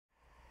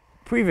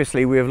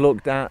Previously we have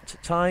looked at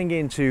tying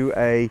into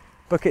a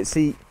bucket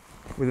seat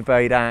with a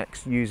buried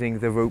axe using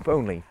the rope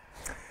only.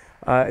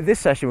 In this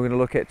session we're going to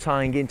look at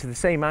tying into the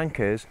same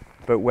anchors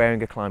but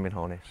wearing a climbing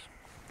harness.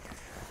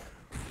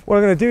 What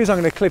I'm going to do is I'm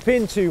going to clip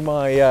into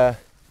my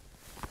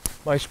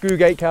my screw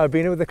gate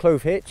carabiner with a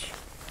clove hitch,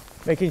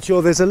 making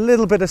sure there's a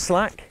little bit of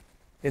slack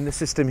in the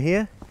system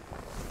here.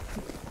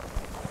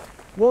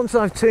 Once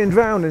I've turned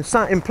round and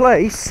sat in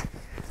place,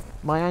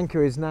 my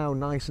anchor is now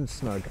nice and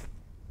snug.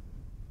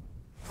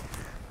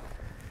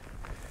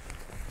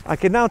 I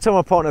can now tell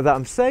my partner that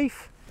I'm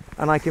safe,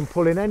 and I can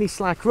pull in any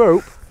slack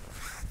rope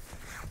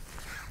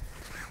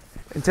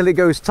until it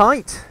goes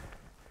tight.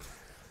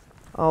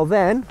 I'll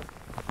then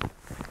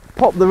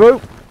pop the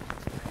rope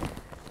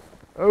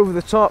over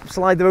the top,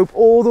 slide the rope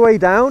all the way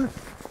down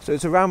so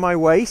it's around my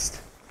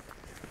waist,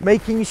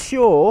 making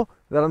sure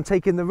that I'm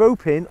taking the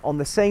rope in on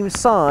the same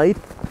side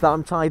that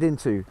I'm tied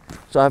into.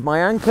 So I have my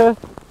anchor,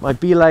 my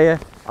belayer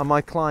and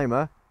my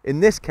climber, in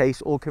this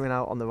case all coming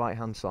out on the right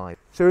hand side.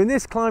 So in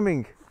this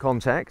climbing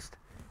context,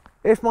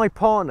 if my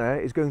partner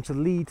is going to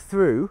lead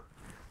through,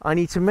 I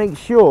need to make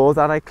sure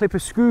that I clip a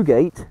screw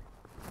gate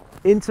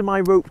into my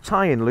rope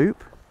tie-in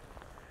loop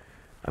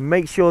and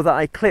make sure that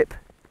I clip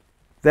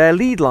their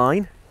lead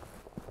line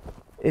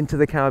into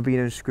the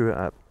carabiner and screw it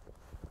up.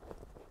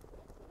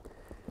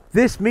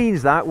 This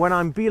means that when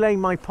I'm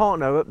belaying my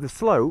partner up the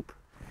slope,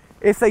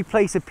 if they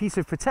place a piece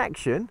of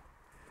protection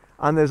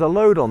and there's a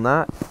load on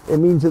that, it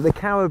means that the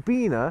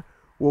carabiner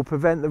will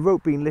prevent the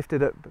rope being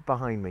lifted up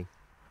behind me.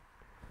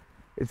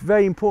 It's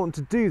very important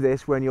to do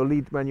this when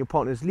your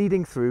partner is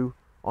leading through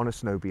on a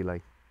snow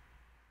belay.